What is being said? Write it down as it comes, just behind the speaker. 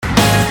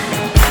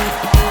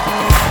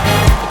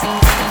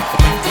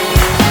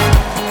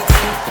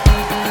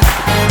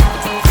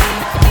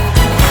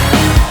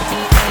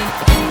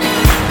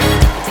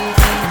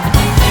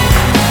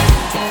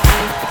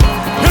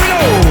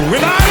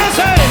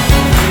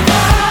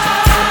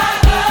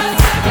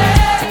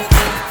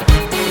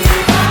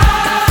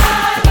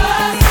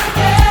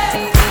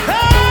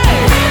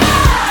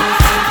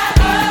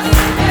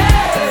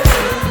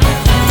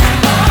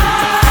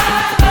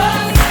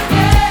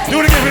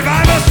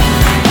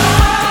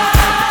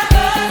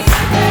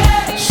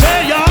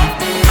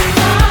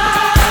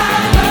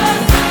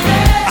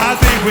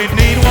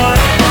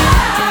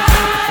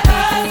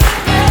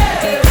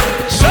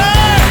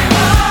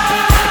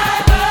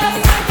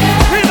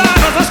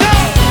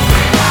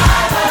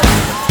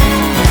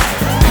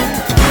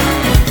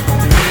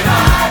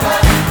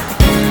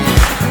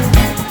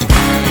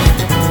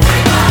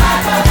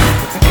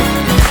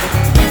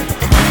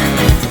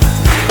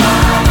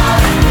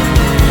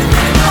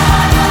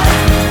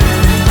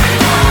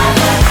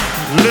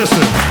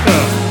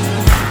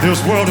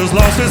This world has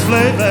lost its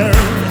flavor.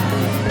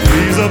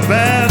 Leaves a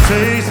bad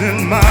taste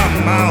in my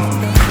mouth.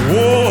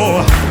 Whoa.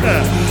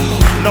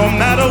 No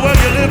matter where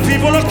you live,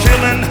 people are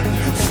killing.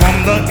 From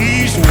the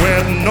east,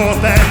 west,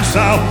 north, and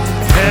south.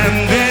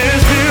 Can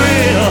this be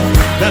real?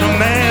 That a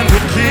man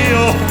would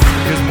kill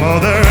his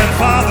mother and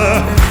father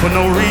for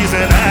no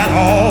reason at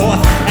all?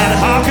 And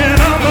how can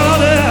a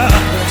mother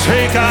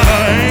take out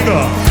her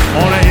anger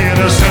on an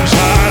innocent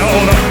child?